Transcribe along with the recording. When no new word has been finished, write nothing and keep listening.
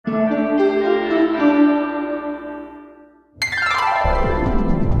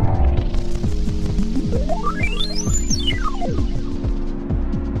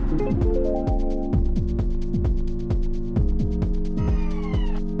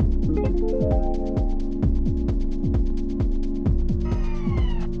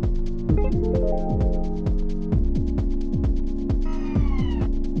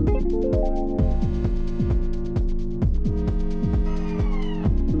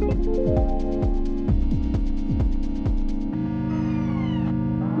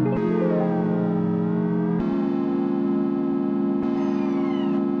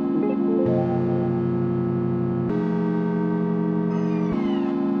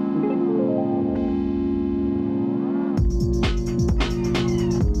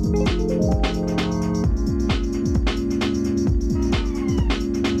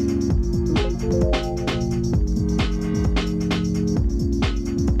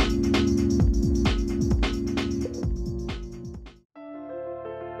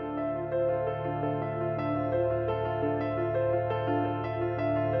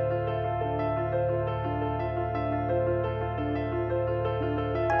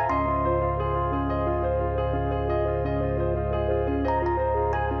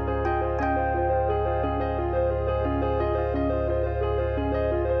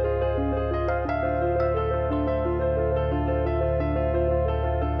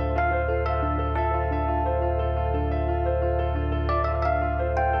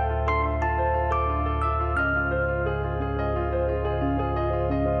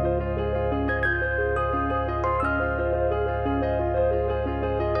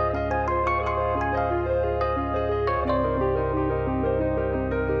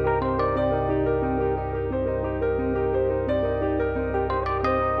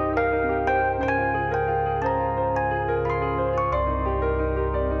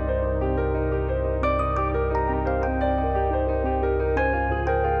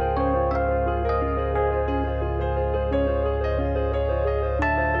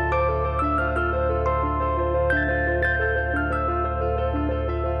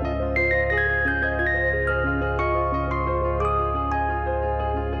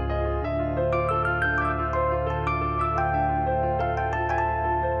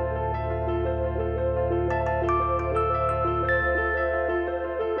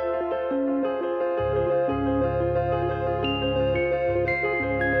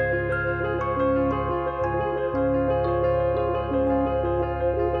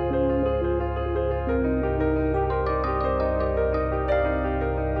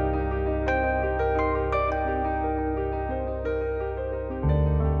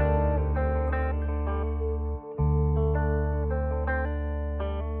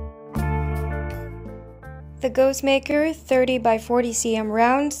The Ghost Maker 30 by 40 cm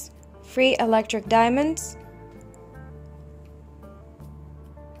rounds, free electric diamonds.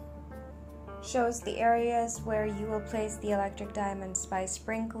 Shows the areas where you will place the electric diamonds by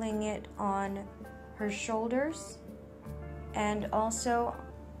sprinkling it on her shoulders and also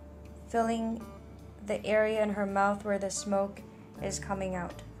filling the area in her mouth where the smoke is coming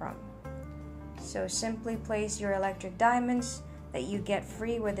out from. So simply place your electric diamonds that you get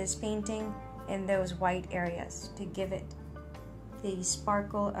free with this painting in those white areas to give it the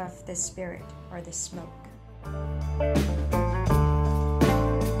sparkle of the spirit or the smoke.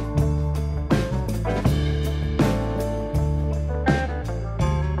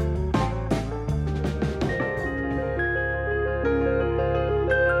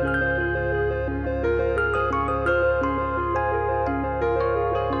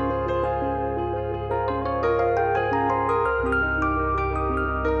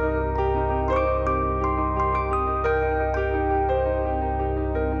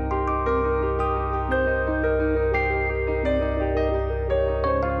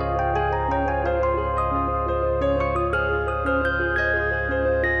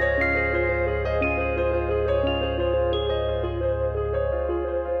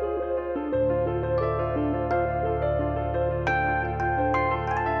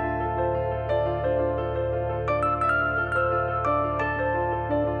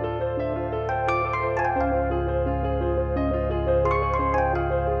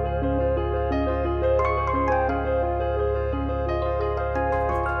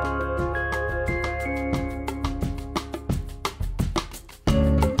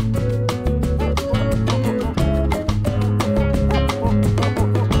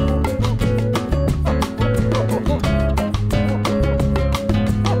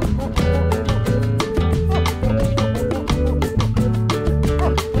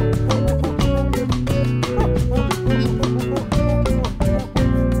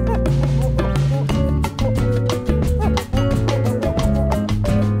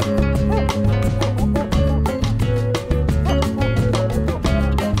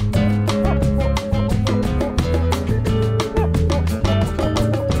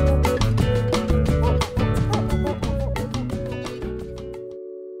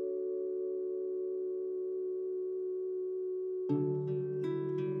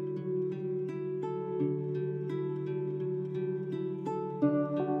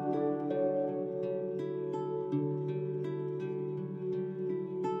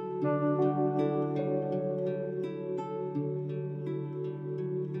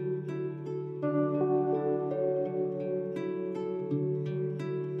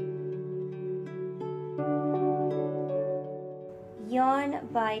 Yawn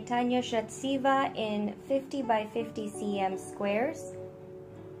by Tanya Shatsiva in 50 by 50 cm squares.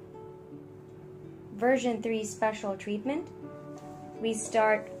 Version 3 special treatment. We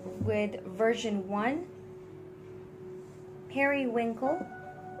start with version 1. Periwinkle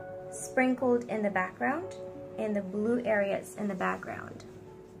sprinkled in the background, in the blue areas in the background.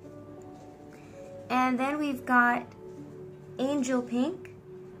 And then we've got angel pink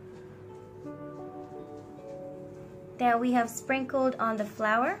that we have sprinkled on the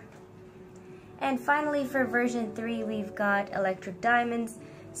flower. And finally for version 3 we've got electric diamonds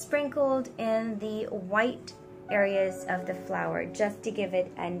sprinkled in the white areas of the flower just to give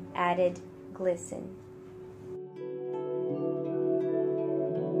it an added glisten.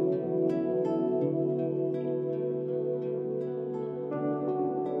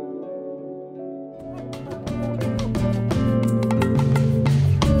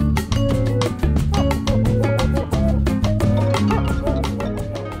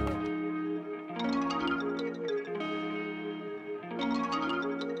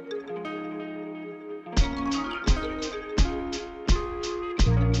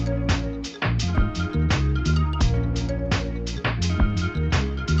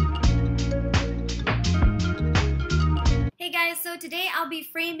 So today I'll be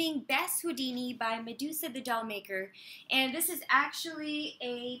framing Bess Houdini by Medusa the Doll Maker, and this is actually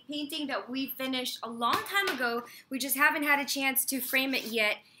a painting that we finished a long time ago. We just haven't had a chance to frame it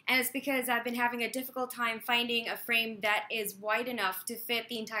yet, and it's because I've been having a difficult time finding a frame that is wide enough to fit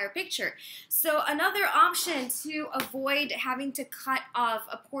the entire picture. So another option to avoid having to cut off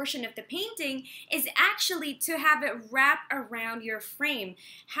a portion of the painting is actually to have it wrap around your frame.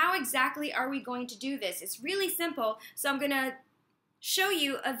 How exactly are we going to do this? It's really simple, so I'm going to show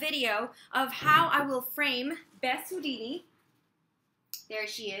you a video of how I will frame Bess Houdini. There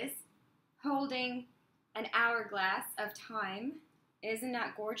she is, holding an hourglass of time. Isn't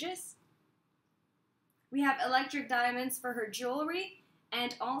that gorgeous? We have electric diamonds for her jewelry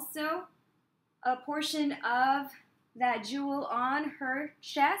and also a portion of that jewel on her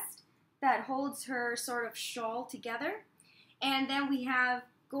chest that holds her sort of shawl together. And then we have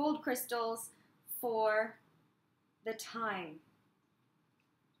gold crystals for the time.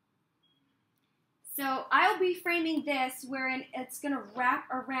 So I'll be framing this wherein it's going to wrap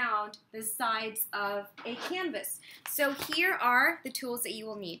around the sides of a canvas. So here are the tools that you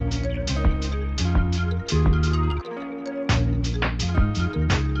will need.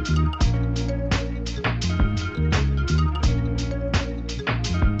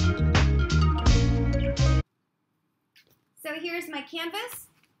 So here's my canvas.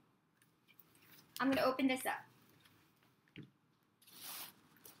 I'm going to open this up.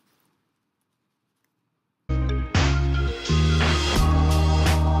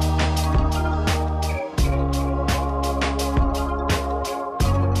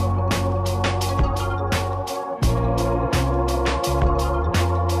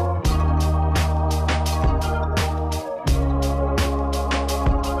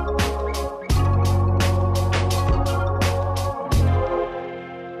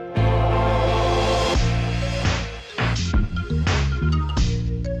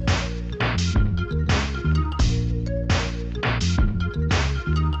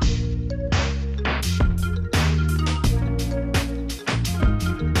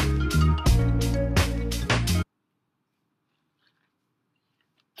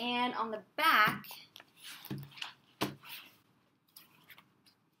 And on the back,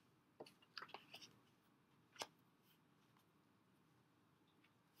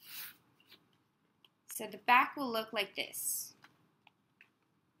 so the back will look like this.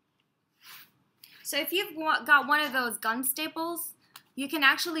 So if you've got one of those gun staples, you can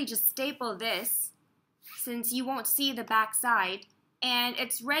actually just staple this, since you won't see the back side, and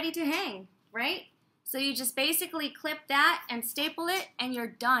it's ready to hang, right? So you just basically clip that and staple it, and you're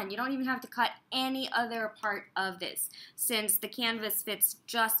done. You don't even have to cut any other part of this, since the canvas fits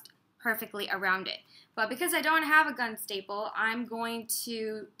just perfectly around it. But because I don't have a gun staple, I'm going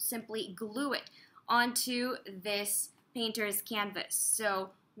to simply glue it onto this painter's canvas. So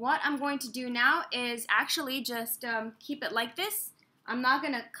what I'm going to do now is actually just keep it like this. I'm not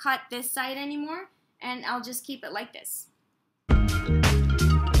going to cut this side anymore, and I'll just keep it like this.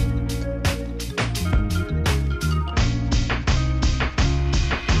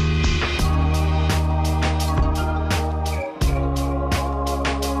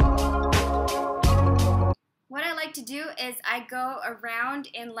 What I like to do is I go around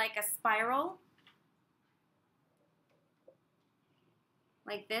in like a spiral,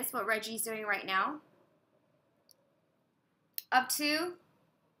 like this, what Reggie's doing right now, up to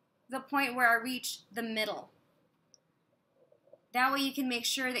the point where I reach the middle. That way you can make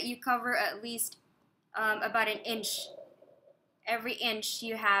sure that you cover at least about an inch. Every inch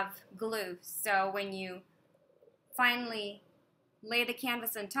you have glue, so when you finally lay the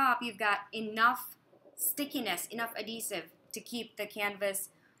canvas on top, you've got enough stickiness, enough adhesive to keep the canvas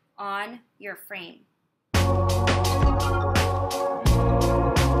on your frame.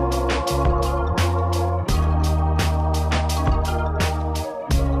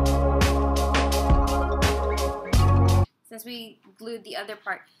 Since we glued the other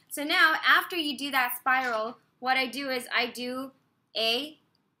part. So now, after you do that spiral, what I do is I do a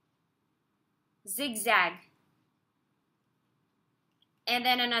zigzag, and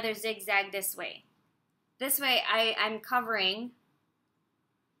then another zigzag this way. This way I'm covering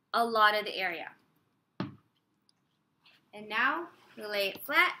a lot of the area. And now we lay it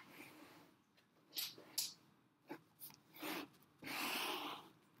flat.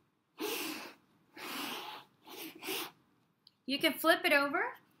 You can flip it over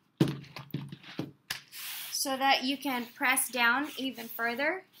so that you can press down even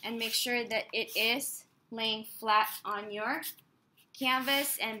further and make sure that it is laying flat on your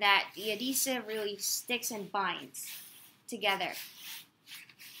canvas and that the adhesive really sticks and binds together.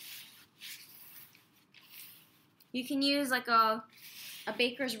 You can use like a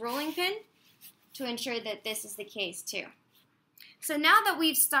baker's rolling pin to ensure that this is the case too. So now that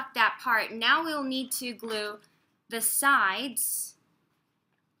we've stuck that part, now we'll need to glue the sides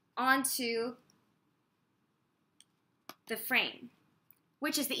onto the frame,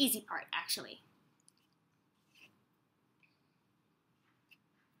 which is the easy part actually.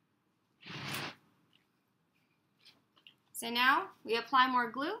 So now we apply more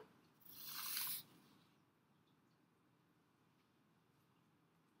glue.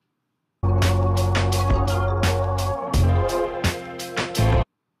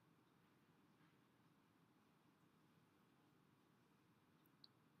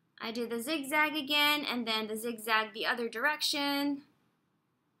 I do the zigzag again, and then the zigzag the other direction.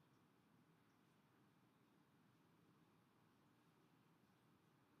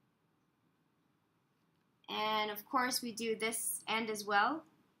 And of course we do this end as well.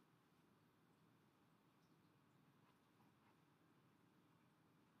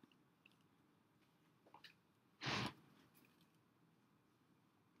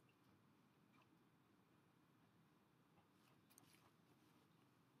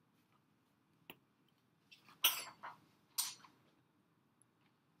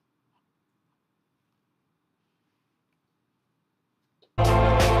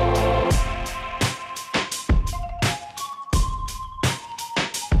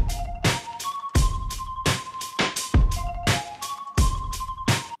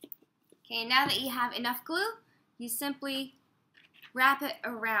 Okay, now that you have enough glue, you simply wrap it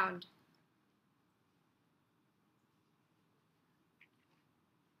around.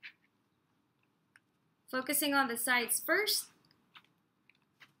 Focusing on the sides first,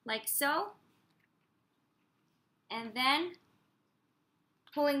 like so, and then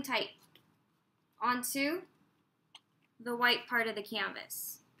pulling tight onto the white part of the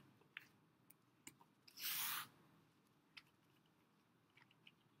canvas.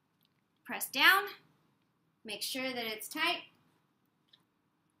 Press down, make sure that it's tight,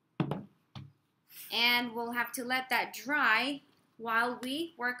 and we'll have to let that dry while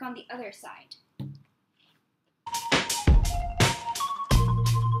we work on the other side.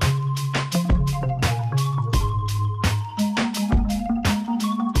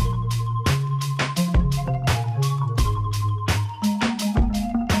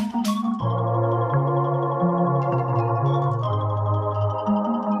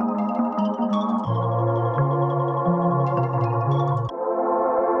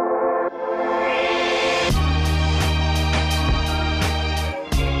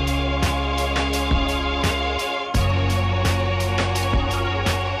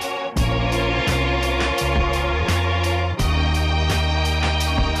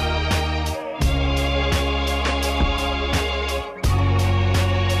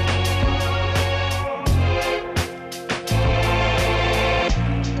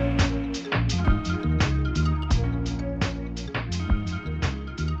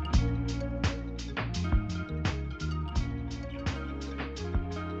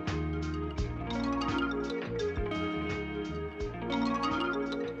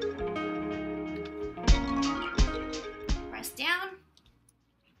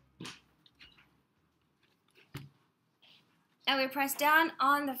 And we press down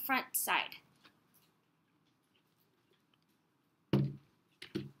on the front side.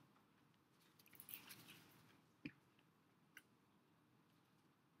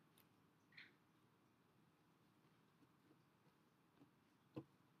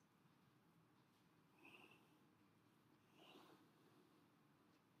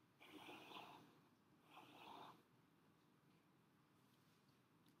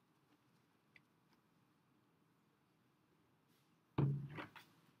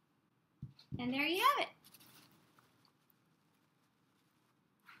 And there you have it.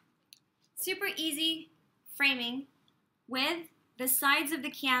 Super easy framing with the sides of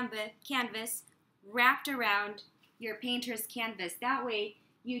the canvas wrapped around your painter's canvas. That way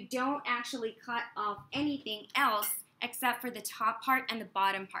you don't actually cut off anything else except for the top part and the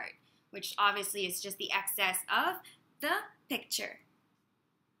bottom part, which obviously is just the excess of the picture.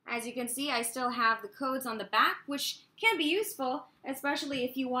 As you can see, I still have the codes on the back, which can be useful, especially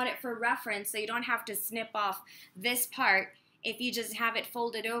if you want it for reference, so you don't have to snip off this part if you just have it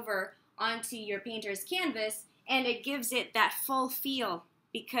folded over onto your painter's canvas, and it gives it that full feel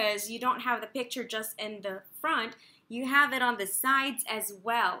because you don't have the picture just in the front, you have it on the sides as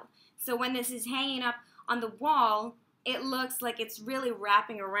well. So when this is hanging up on the wall, it looks like it's really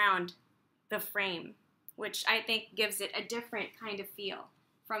wrapping around the frame, which I think gives it a different kind of feel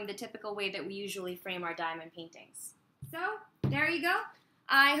from the typical way that we usually frame our diamond paintings. So there you go.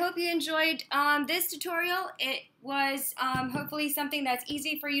 I hope you enjoyed this tutorial. It was hopefully something that's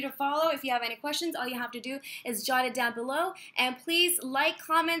easy for you to follow. If you have any questions, all you have to do is jot it down below. And please like,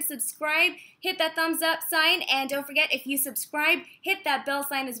 comment, subscribe, hit that thumbs up sign, and don't forget, if you subscribe, hit that bell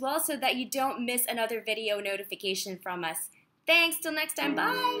sign as well so that you don't miss another video notification from us. Thanks, till next time,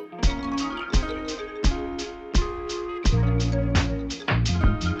 bye!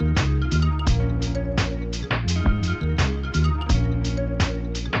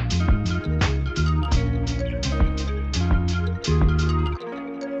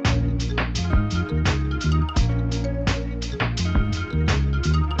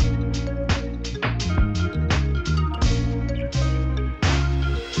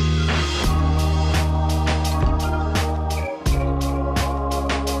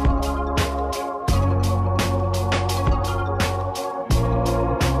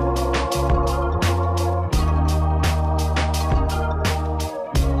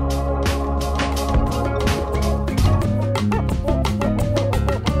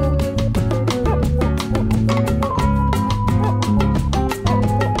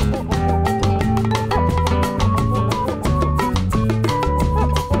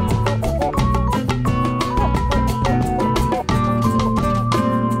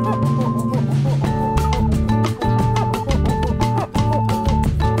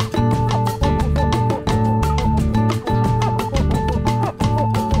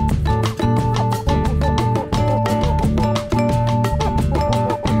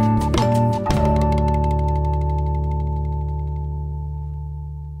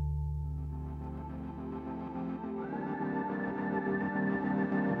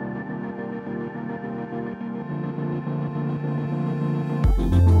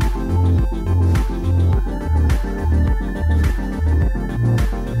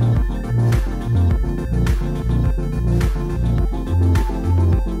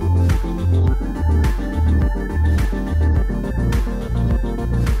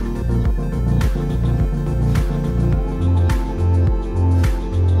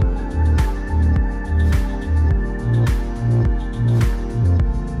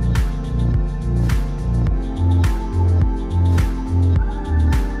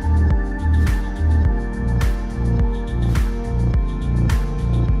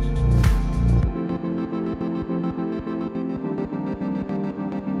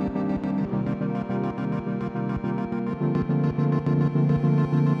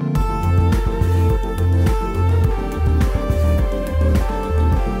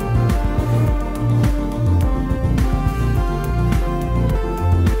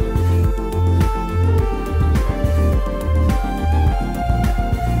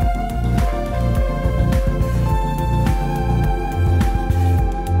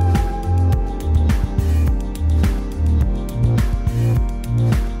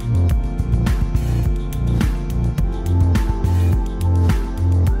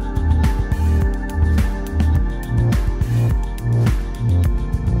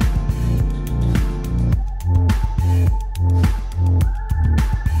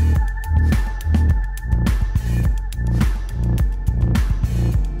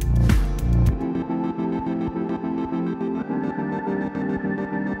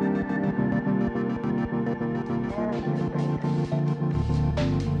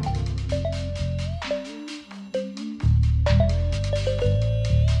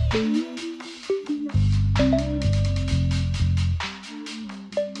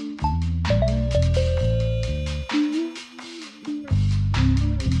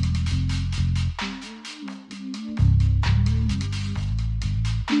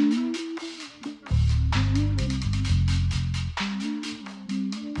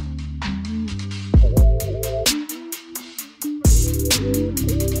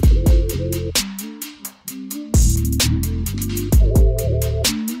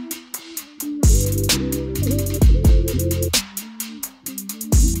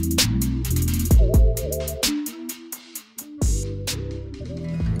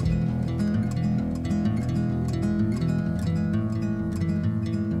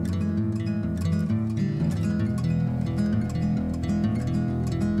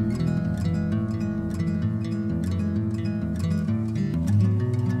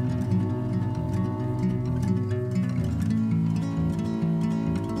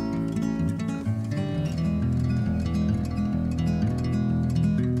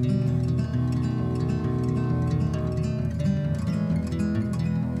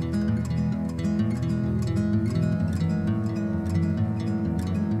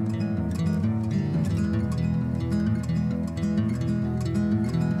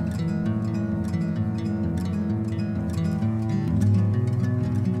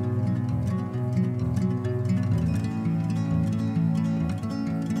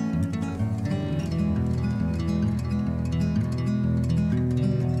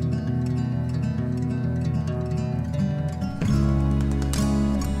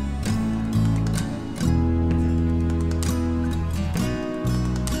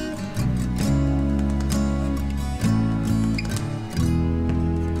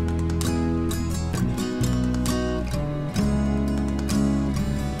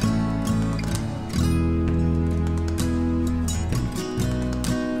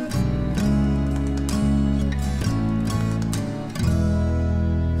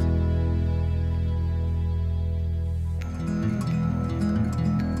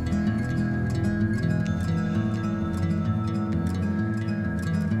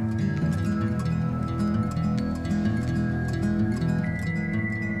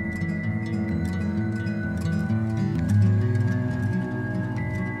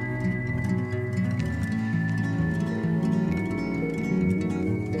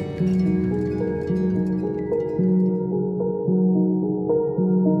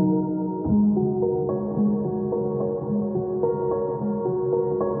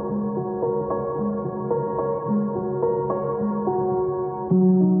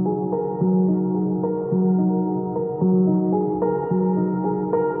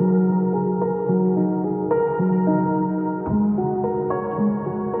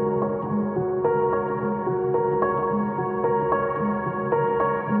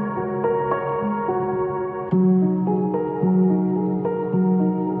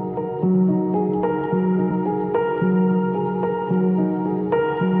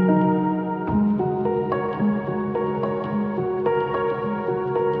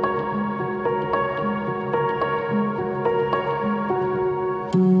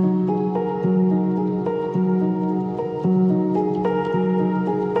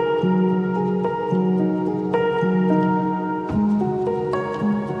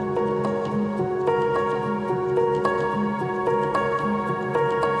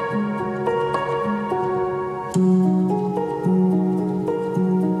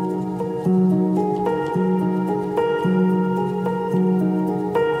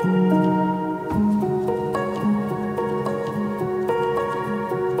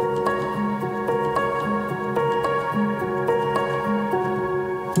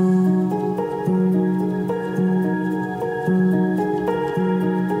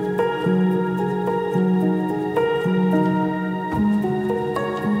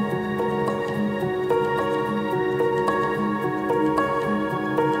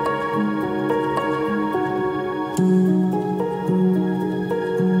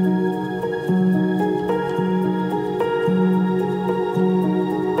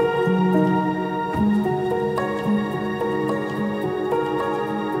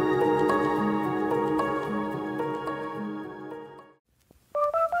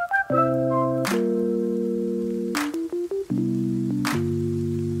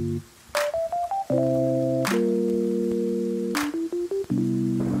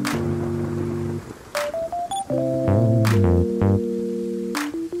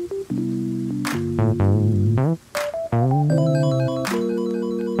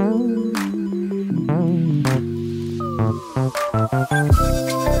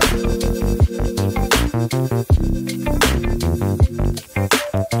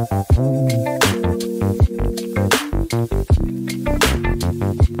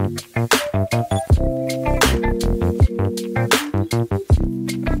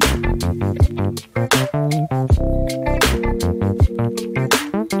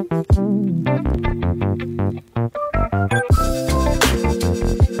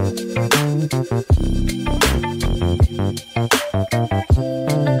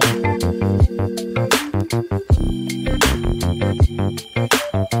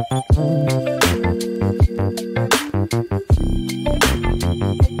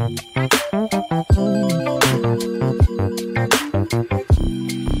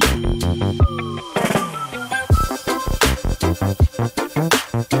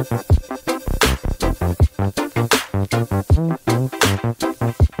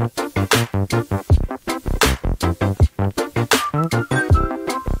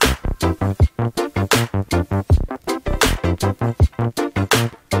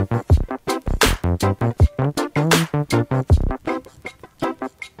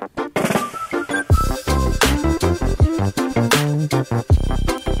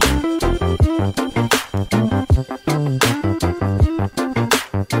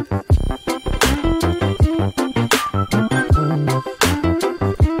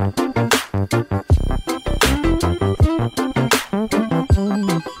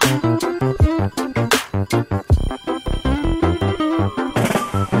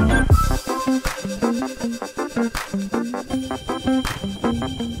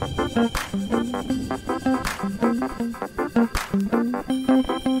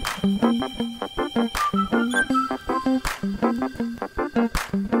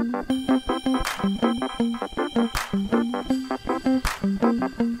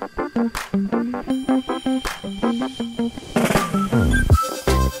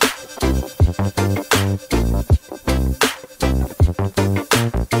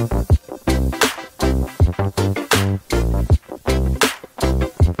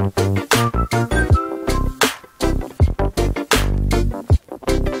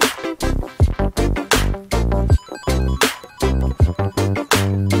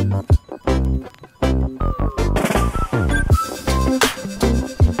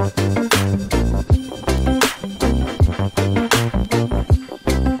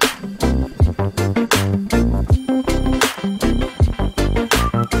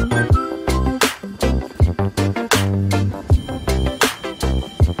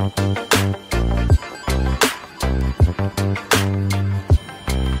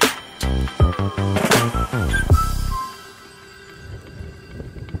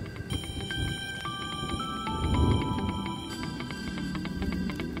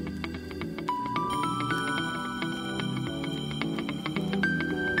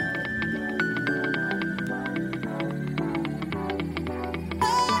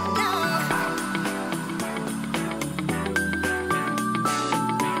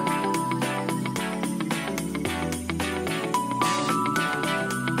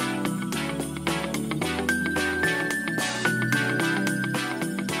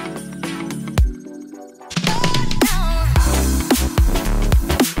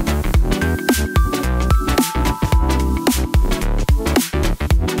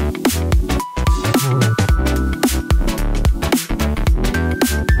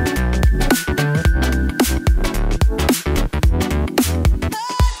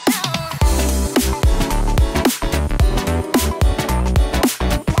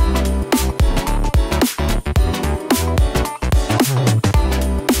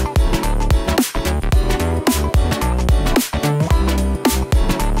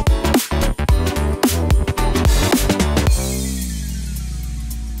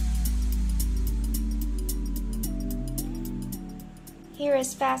 Here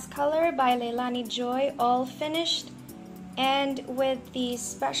is Fast Color by Leilani Joy, all finished, and with the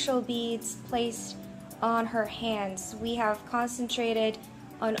special beads placed on her hands. We have concentrated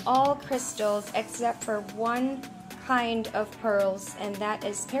on all crystals except for one kind of pearls, and that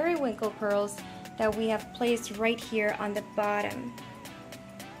is periwinkle pearls that we have placed right here on the bottom,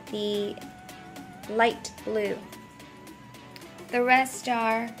 the light blue. The rest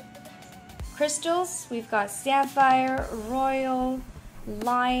are crystals. We've got sapphire, royal,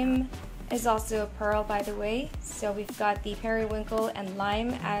 lime is also a pearl, by the way. So we've got the periwinkle and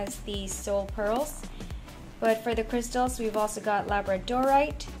lime as the sole pearls. But for the crystals, we've also got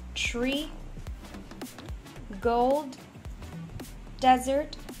labradorite, tree, gold,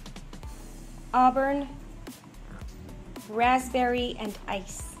 desert, auburn, raspberry, and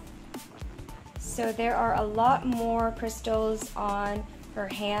ice. So there are a lot more crystals on her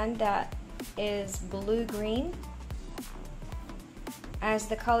hand that is blue-green, as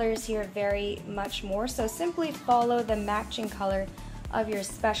the colors here vary much more. So simply follow the matching color of your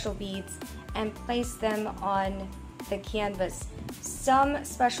special beads and place them on the canvas. Some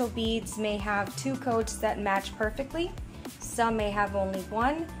special beads may have 2 coats that match perfectly, some may have only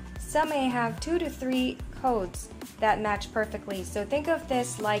 1, some may have 2 to 3 coats that match perfectly. So think of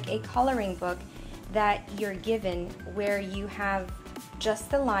this like a coloring book that you're given, where you have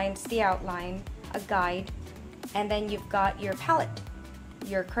just the lines, the outline, a guide, and then you've got your palette,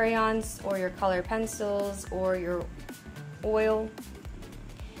 your crayons or your color pencils or your oil,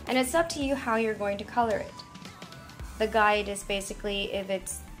 and it's up to you how you're going to color it. The guide is basically, if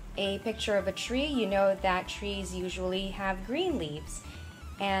it's a picture of a tree, you know that trees usually have green leaves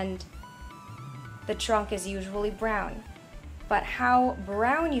and the trunk is usually brown. But how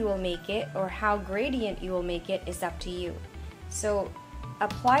brown you will make it or how gradient you will make it is up to you. So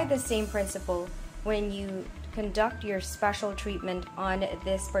apply the same principle when you conduct your special treatment on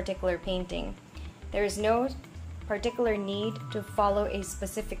this particular painting. There is no particular need to follow a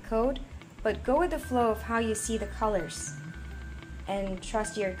specific code, but go with the flow of how you see the colors and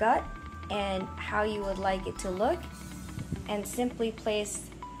trust your gut and how you would like it to look, and simply place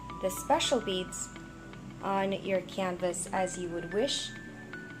the special beads on your canvas as you would wish,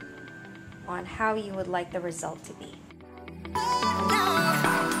 on how you would like the result to be.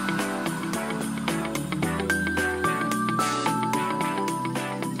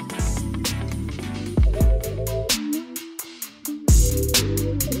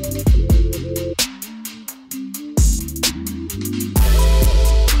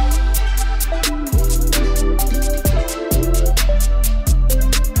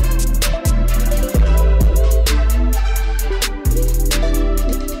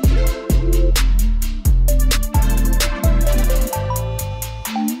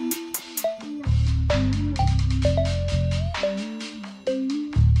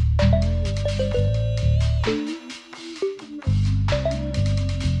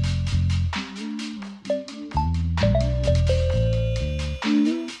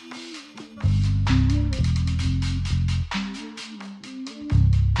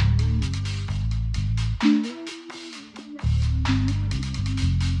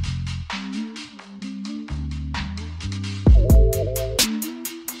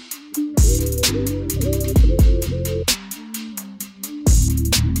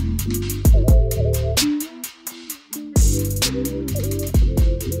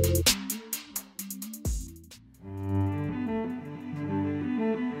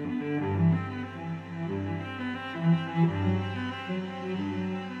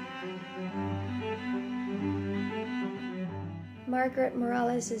 Margaret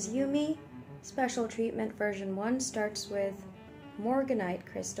Morales' Yumi Special Treatment version 1 starts with morganite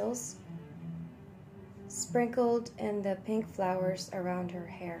crystals sprinkled in the pink flowers around her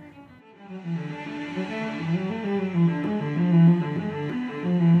hair.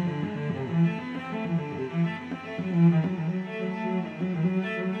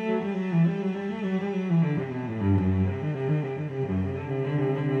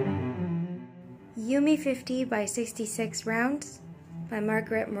 Yumi 50 by 66 rounds by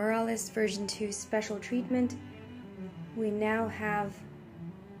Margaret Morales version 2 Special Treatment. We now have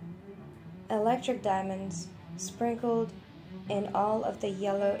electric diamonds sprinkled in all of the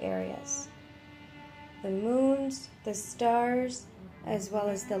yellow areas. The moons, the stars, as well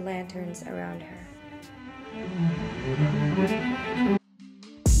as the lanterns around her.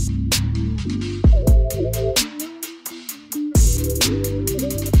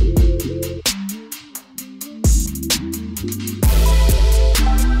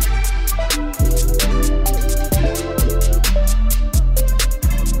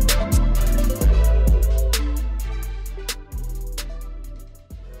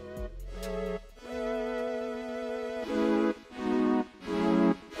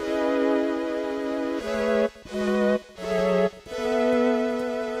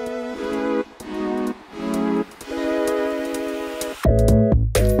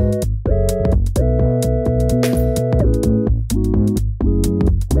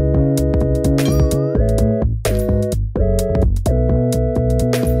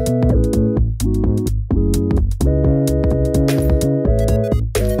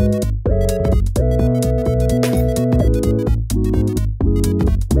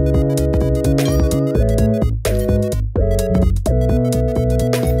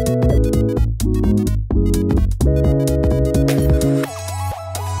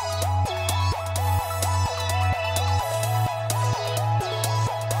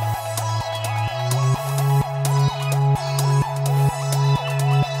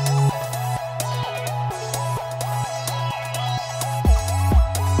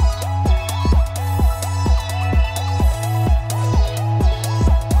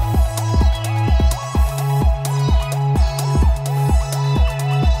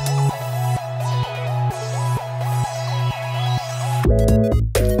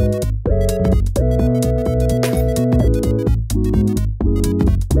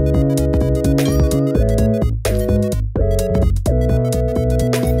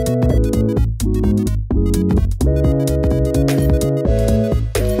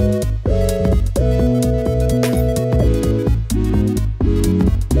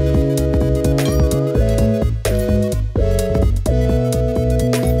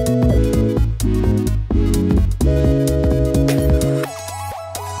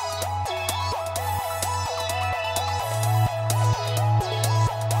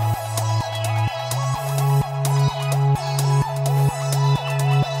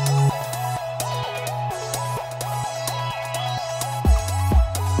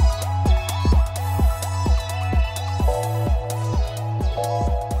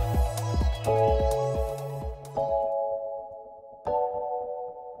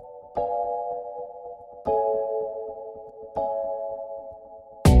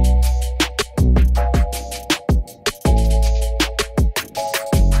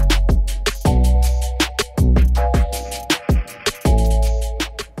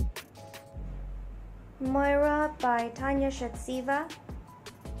 Shatsiva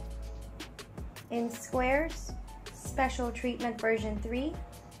in squares, special treatment version 3.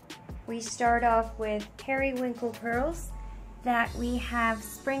 We start off with periwinkle pearls that we have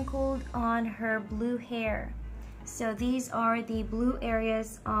sprinkled on her blue hair. So these are the blue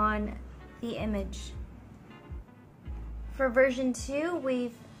areas on the image. For version 2,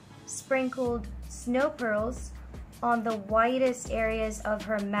 we've sprinkled snow pearls on the whitest areas of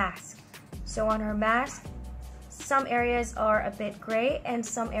her mask. So on her mask, some areas are a bit gray and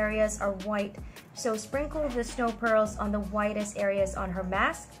some areas are white. So sprinkle the snow pearls on the whitest areas on her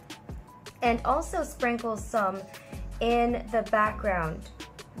mask, and also sprinkle some in the background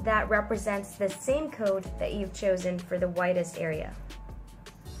that represents the same code that you've chosen for the whitest area.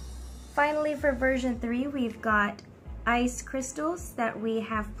 Finally, for version 3, we've got ice crystals that we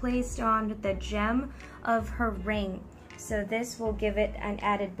have placed on the gem of her ring. So this will give it an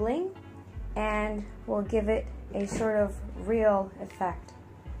added bling and will give it a sort of real effect.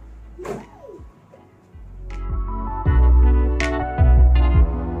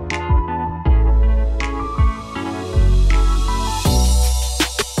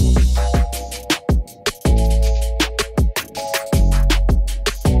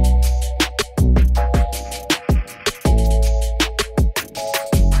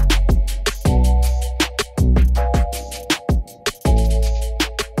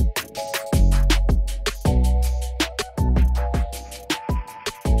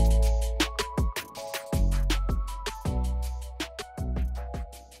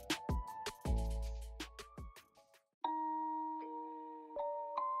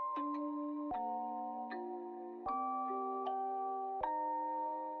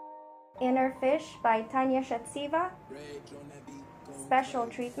 Inner Fish by Tanya Shatsiva. Special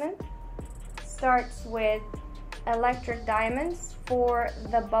treatment starts with electric diamonds for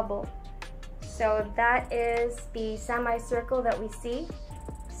the bubble. So that is the semicircle that we see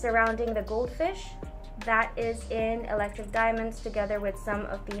surrounding the goldfish. That is in electric diamonds, together with some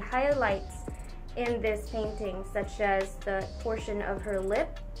of the highlights in this painting, such as the portion of her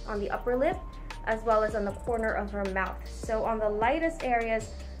lip, on the upper lip, as well as on the corner of her mouth. So on the lightest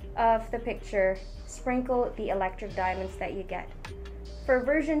areas of the picture, sprinkle the electric diamonds that you get. For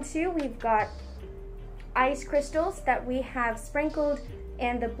version 2, we've got ice crystals that we have sprinkled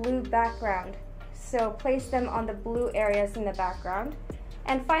in the blue background. So place them on the blue areas in the background.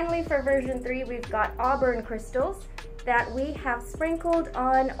 And finally, for version 3, we've got auburn crystals that we have sprinkled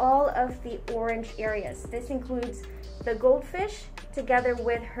on all of the orange areas. This includes the goldfish together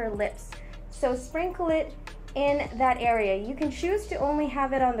with her lips. So sprinkle it in that area. You can choose to only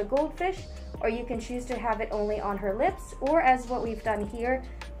have it on the goldfish, or you can choose to have it only on her lips, or as what we've done here,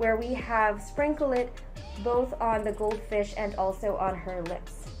 where we have sprinkled it both on the goldfish and also on her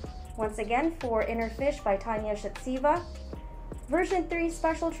lips. Once again, for Inner Fish by Tanya Shatsiva. Version 3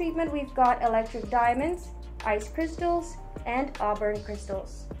 special treatment, we've got electric diamonds, ice crystals, and auburn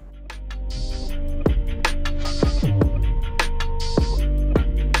crystals.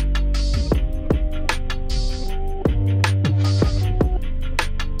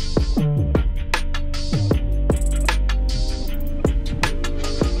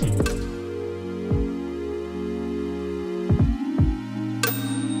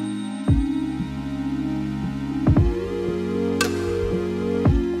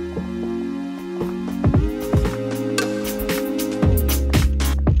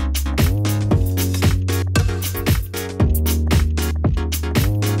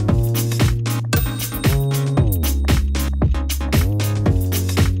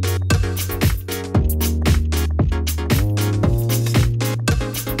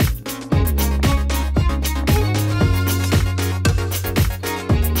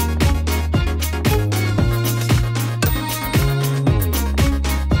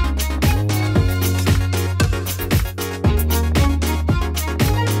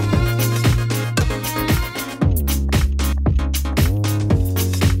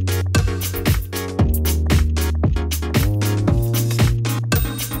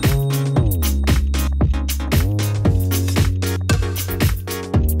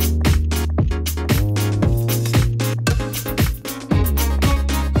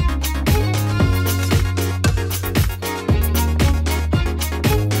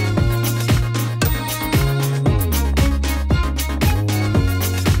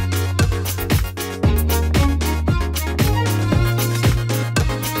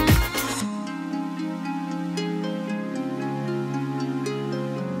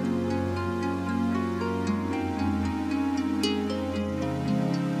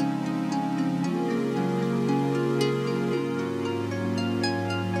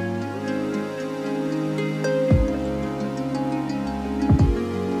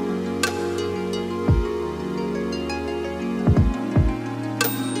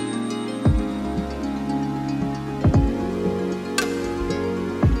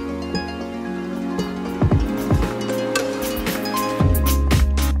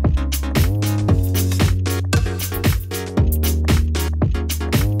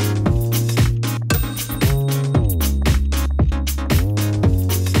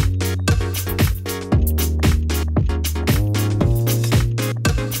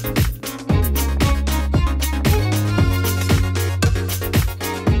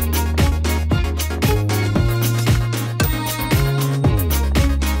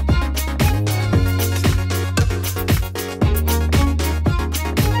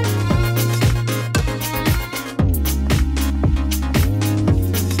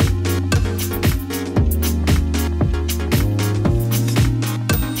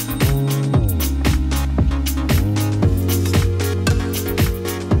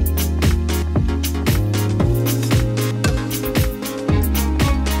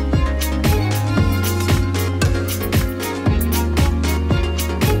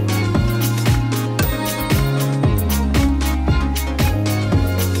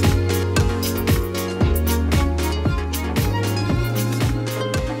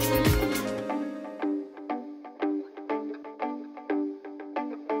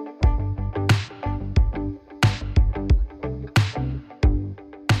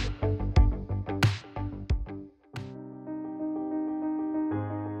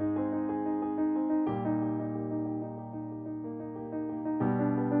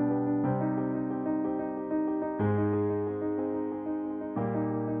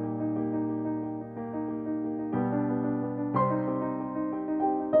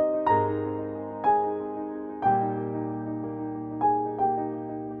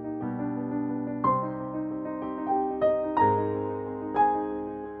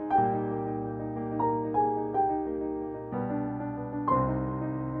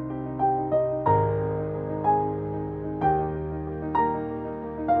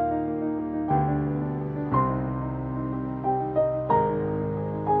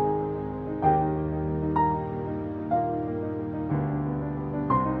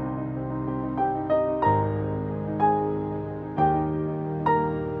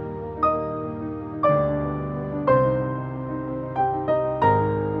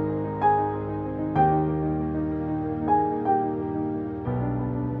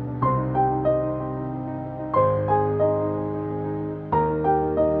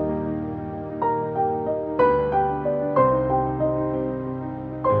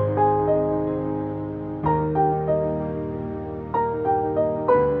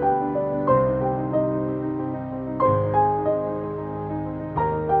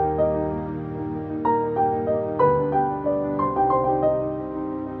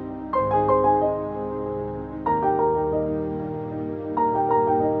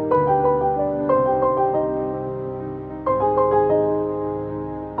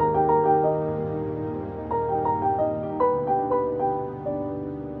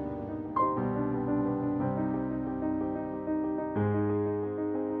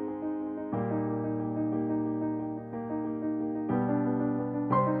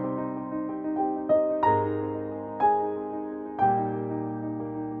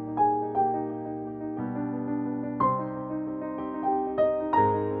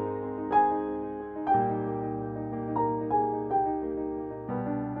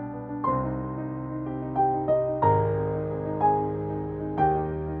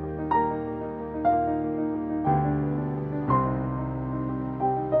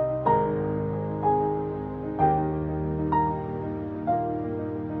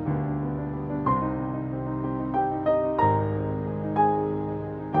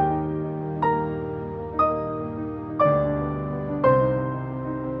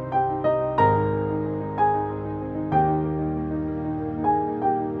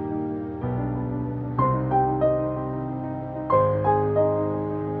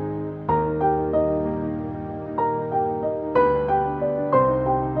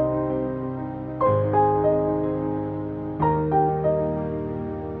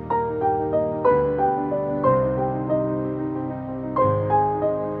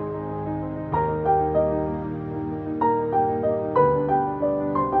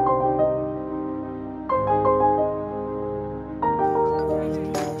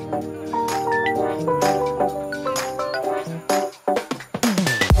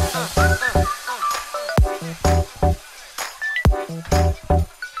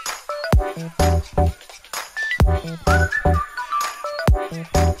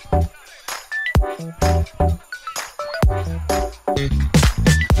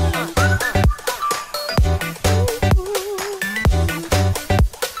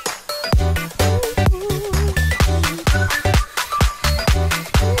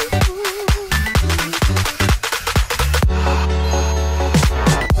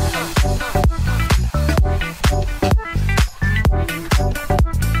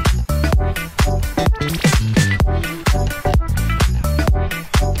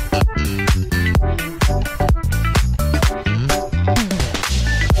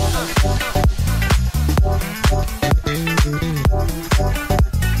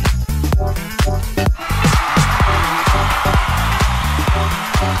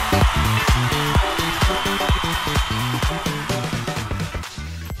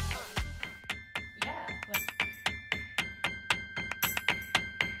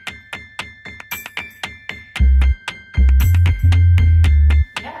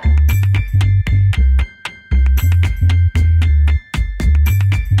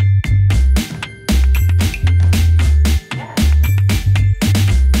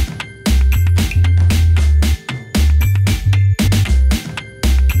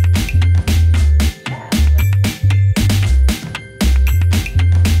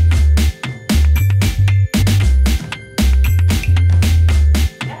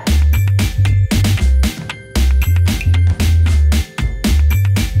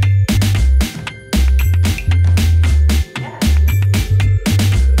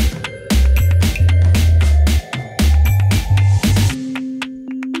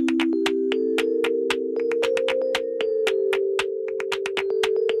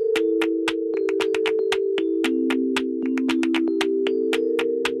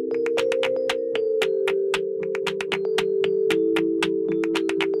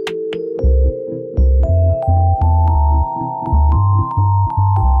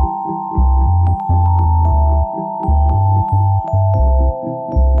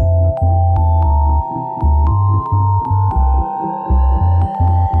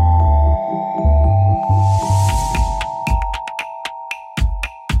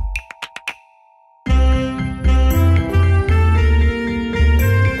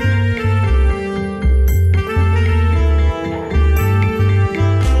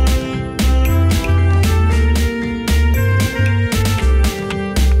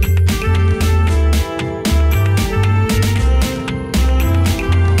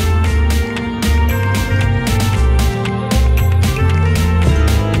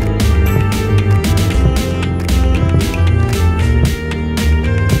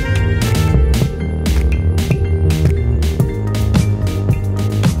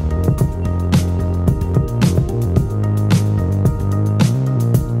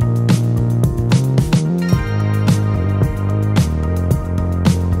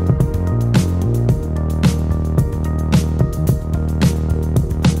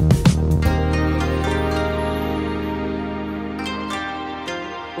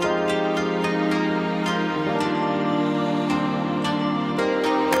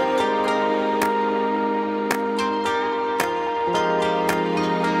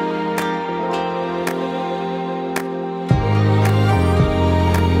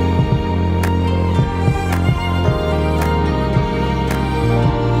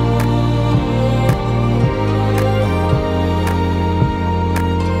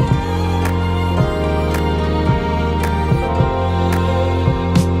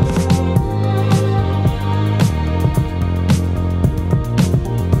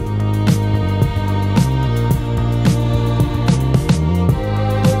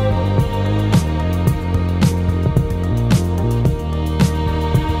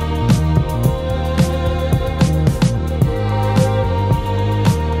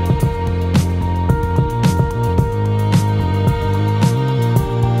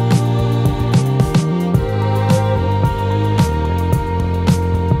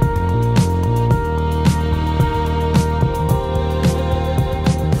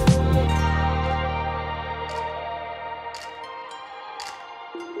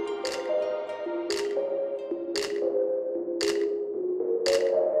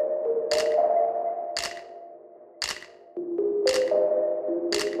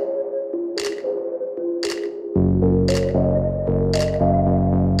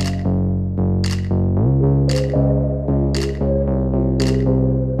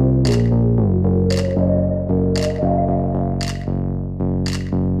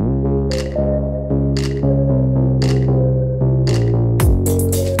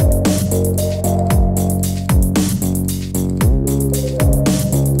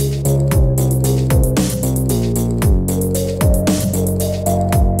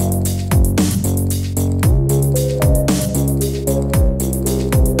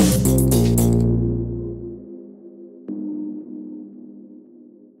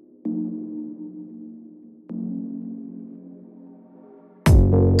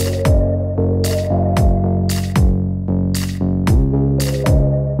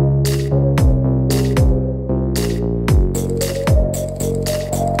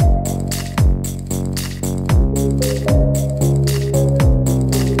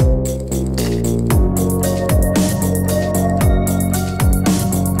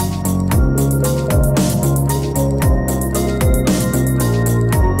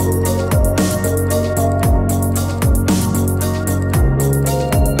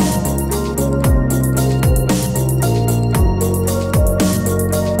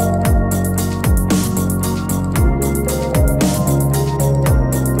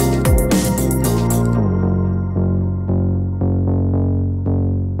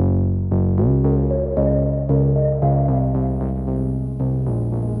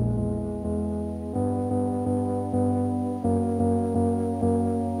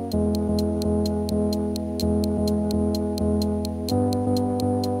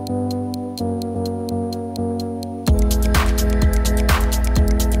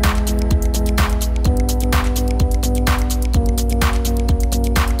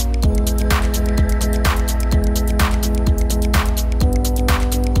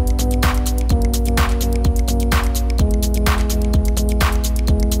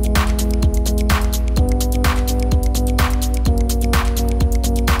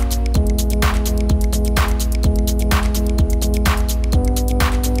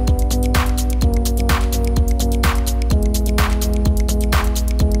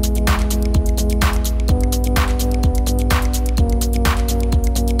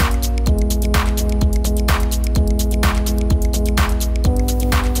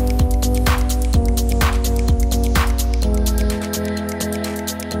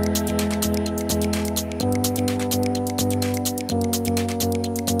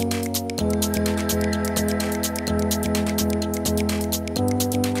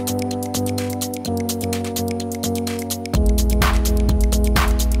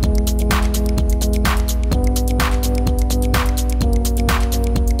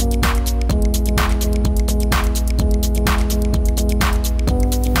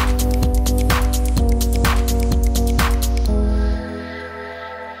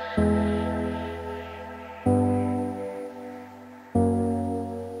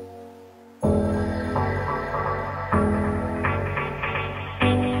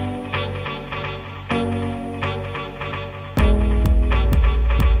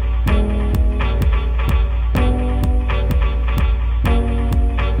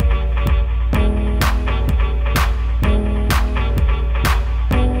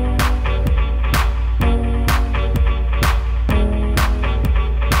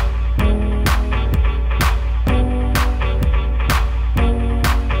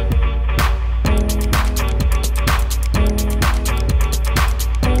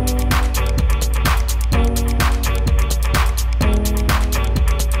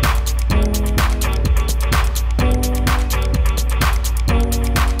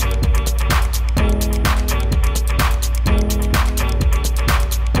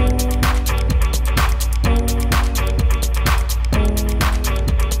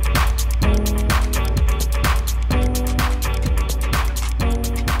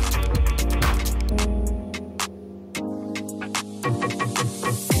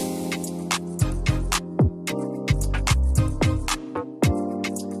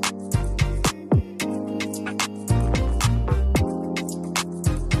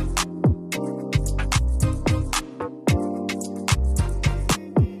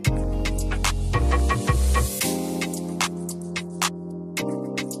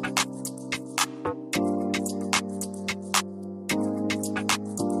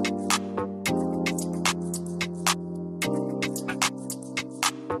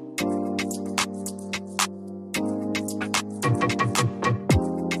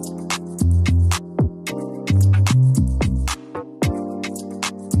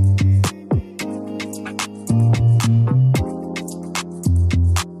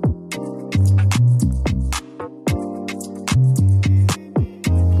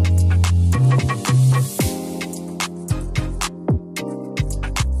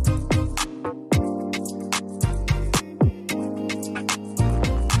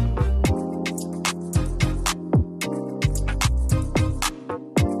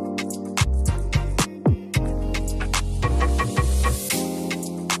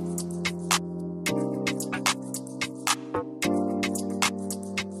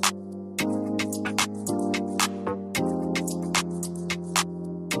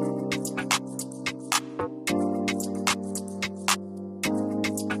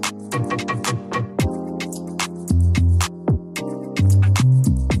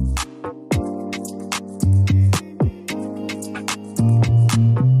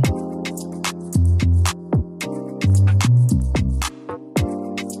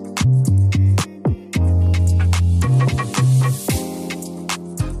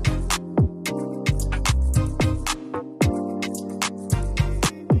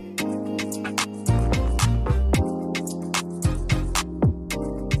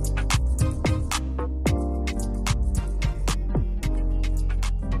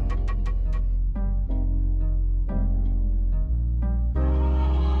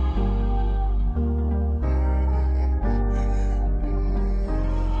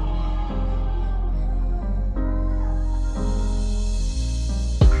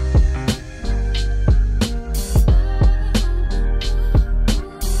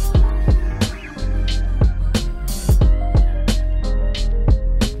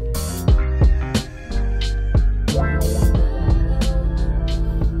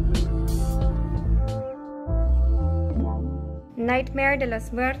 Nightmare de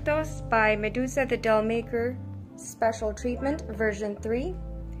los Muertos by Medusa the Dollmaker, Special Treatment, version 3.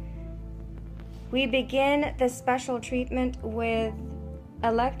 We begin the special treatment with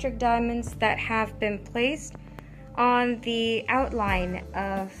electric diamonds that have been placed on the outline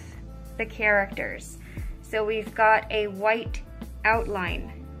of the characters. So we've got a white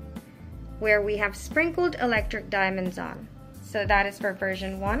outline where we have sprinkled electric diamonds on. So that is for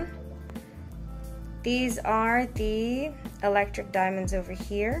version 1. These are the electric diamonds over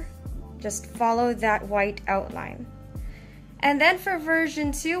here. Just follow that white outline. And then for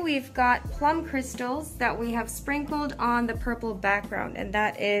version 2, we've got plum crystals that we have sprinkled on the purple background, and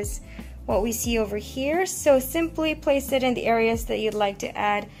that is what we see over here. So simply place it in the areas that you'd like to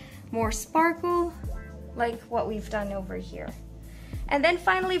add more sparkle, like what we've done over here. And then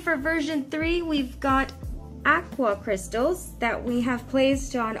finally for version 3, we've got aqua crystals that we have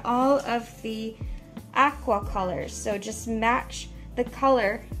placed on all of the aqua colors. So just match the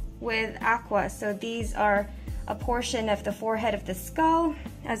color with aqua. So these are a portion of the forehead of the skull,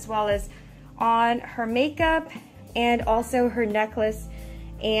 as well as on her makeup and also her necklace,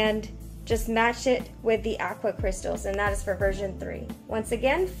 and just match it with the aqua crystals, and that is for version 3. Once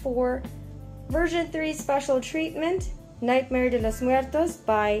again, for version 3 special treatment, Nightmare de los Muertos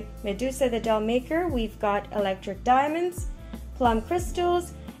by Medusa the Dollmaker, we've got electric diamonds, plum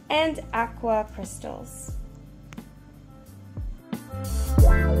crystals, and aqua crystals.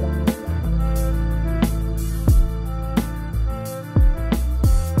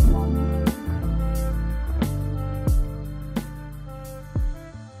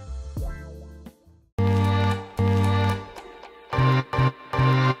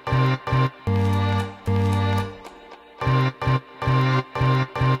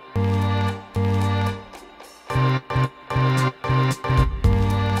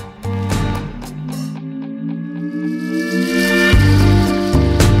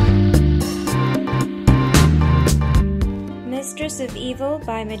 Mistress of Evil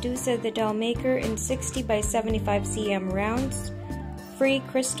by Medusa the Dollmaker in 60 by 75 cm rounds, free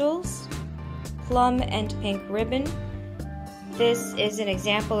crystals, plum and pink ribbon. This is an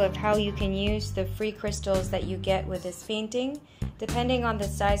example of how you can use the free crystals that you get with this painting. Depending on the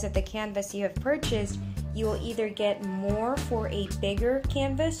size of the canvas you have purchased, you will either get more for a bigger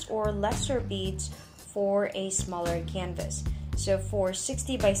canvas or lesser beads for a smaller canvas. So for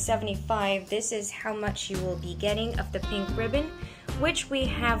 60 by 75, this is how much you will be getting of the pink ribbon, which we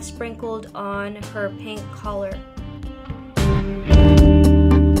have sprinkled on her pink collar.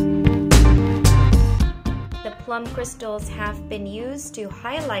 The plum crystals have been used to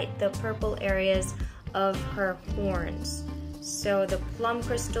highlight the purple areas of her horns. So the plum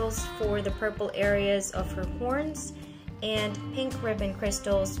crystals for the purple areas of her horns, and pink ribbon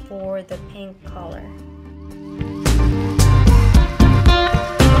crystals for the pink collar.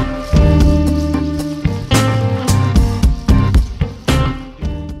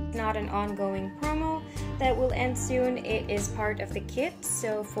 Not an ongoing promo that will end soon. It is part of the kit.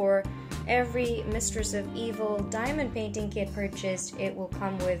 So for every Mistress of Evil diamond painting kit purchased, it will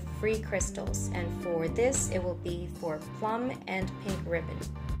come with free crystals, and for this it will be for plum and pink ribbon.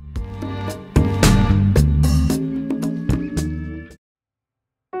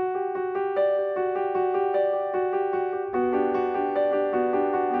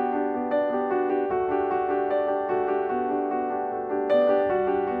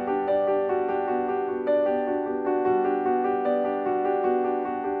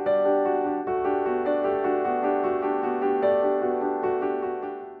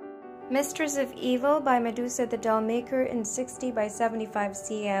 Mistress of Evil by Medusa the Dollmaker in 60 by 75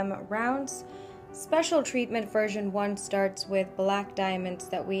 cm rounds. Special treatment version 1 starts with black diamonds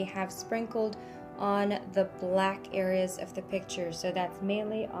that we have sprinkled on the black areas of the picture. So that's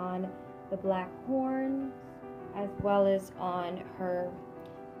mainly on the black horn, as well as on her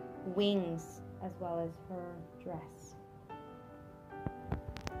wings, as well as her dress.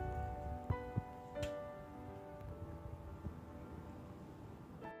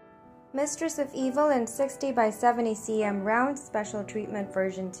 Mistress of Evil in 60 by 70 cm rounds, special treatment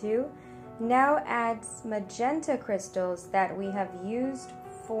version 2, now adds magenta crystals that we have used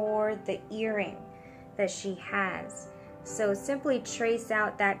for the earring that she has. So simply trace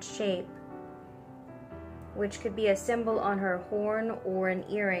out that shape, which could be a symbol on her horn or an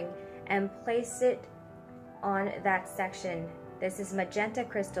earring, and place it on that section. This is magenta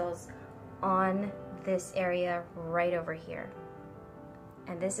crystals on this area right over here.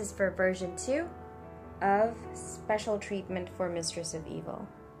 And this is for version 2 of special treatment for Mistress of Evil.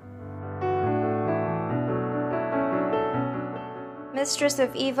 Mistress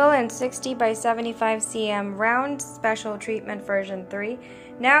of Evil in 60 by 75 cm round special treatment version 3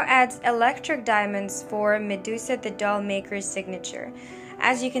 now adds electric diamonds for Medusa the doll maker's signature.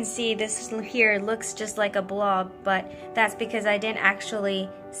 As you can see, this here looks just like a blob, but that's because I didn't actually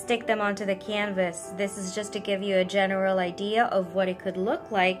stick them onto the canvas. This is just to give you a general idea of what it could look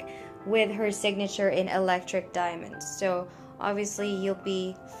like with her signature in electric diamonds. So obviously you'll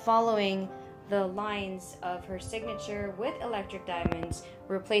be following the lines of her signature with electric diamonds,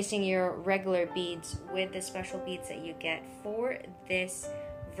 replacing your regular beads with the special beads that you get for this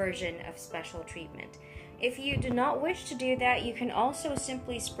version of special treatment. If you do not wish to do that, you can also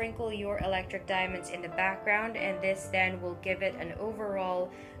simply sprinkle your electric diamonds in the background, and this then will give it an overall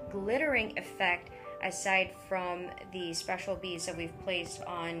glittering effect aside from the special beads that we've placed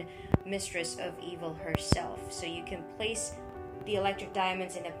on Mistress of Evil herself. So you can place the electric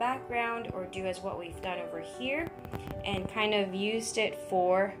diamonds in the background or do as what we've done over here and kind of used it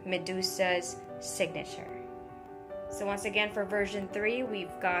for Medusa's signature. So once again, for version 3,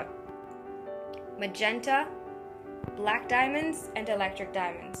 we've got magenta, black diamonds, and electric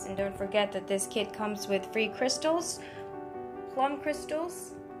diamonds. And don't forget that this kit comes with free crystals, plum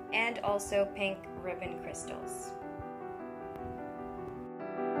crystals, and also pink ribbon crystals.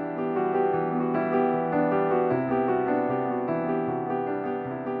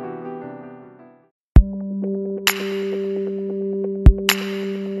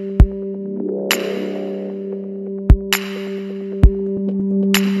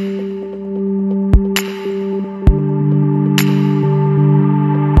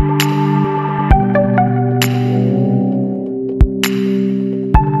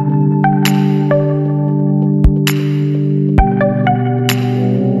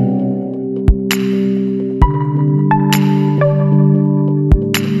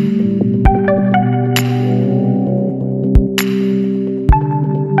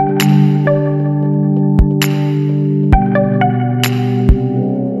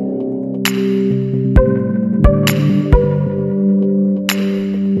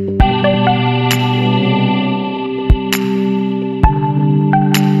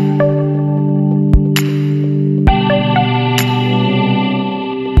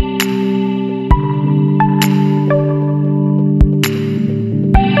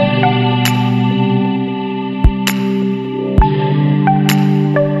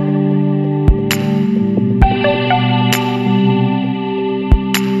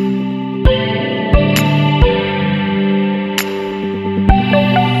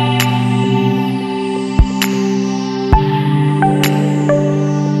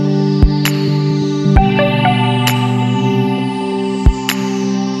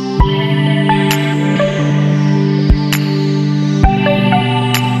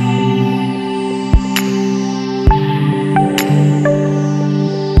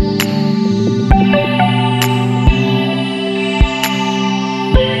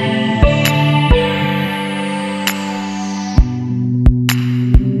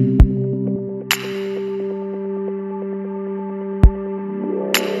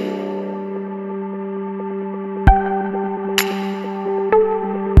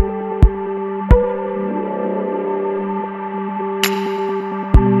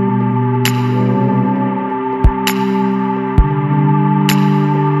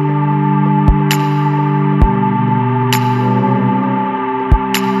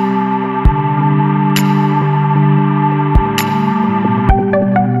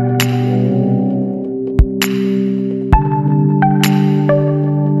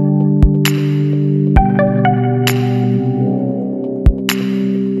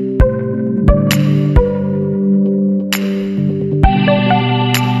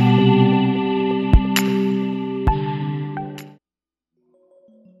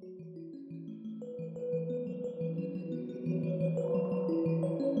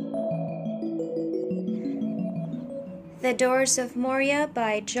 The Doors of Moria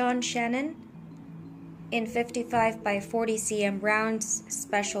by John Shannon in 55 by 40 cm rounds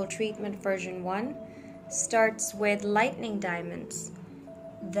special treatment version 1 starts with lightning diamonds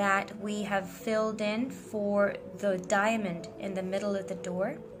that we have filled in for the diamond in the middle of the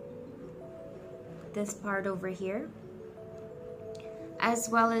door, this part over here, as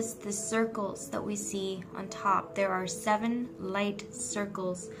well as the circles that we see on top. There are 7 light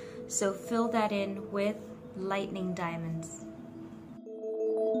circles, so fill that in with lightning diamonds.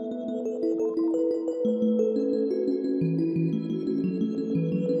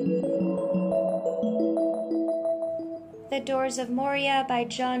 The Doors of Moria by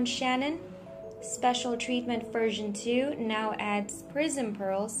John Shannon, special treatment version 2, now adds prism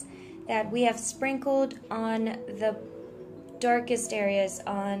pearls that we have sprinkled on the darkest areas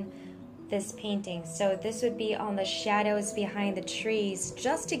on this painting. So this would be on the shadows behind the trees,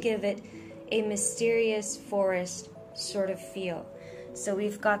 just to give it a mysterious forest sort of feel. So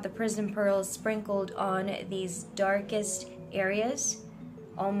we've got the prism pearls sprinkled on these darkest areas,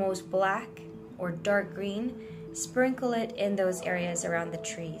 almost black or dark green. Sprinkle it in those areas around the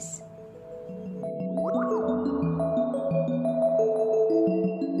trees.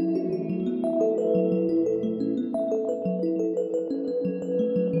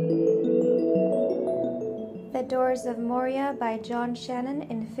 The Doors of Moria by John Shannon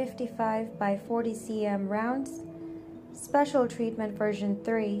in 55 by 40 cm rounds. Special Treatment version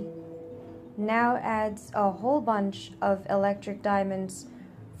 3 now adds a whole bunch of electric diamonds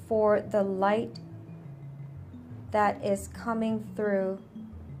for the light that is coming through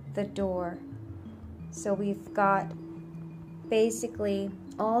the door. So we've got basically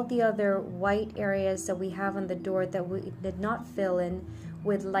all the other white areas that we have on the door that we did not fill in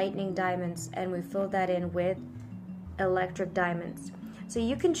with lightning diamonds, and we fill that in with electric diamonds. So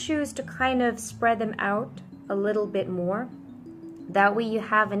you can choose to kind of spread them out a little bit more. That way you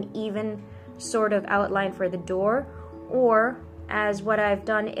have an even sort of outline for the door, or as what I've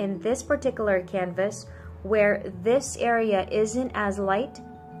done in this particular canvas, where this area isn't as light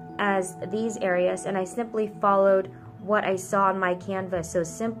as these areas, and I simply followed what I saw on my canvas. So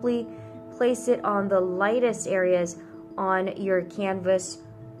simply place it on the lightest areas on your canvas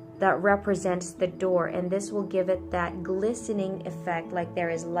that represents the door, and this will give it that glistening effect, like there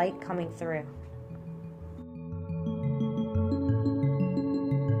is light coming through.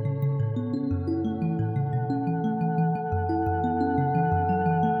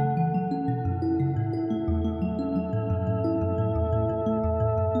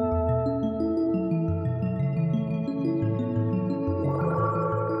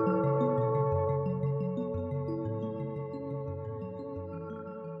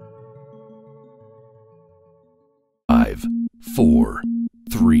 Five, 4,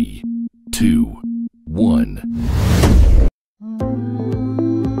 3, 2,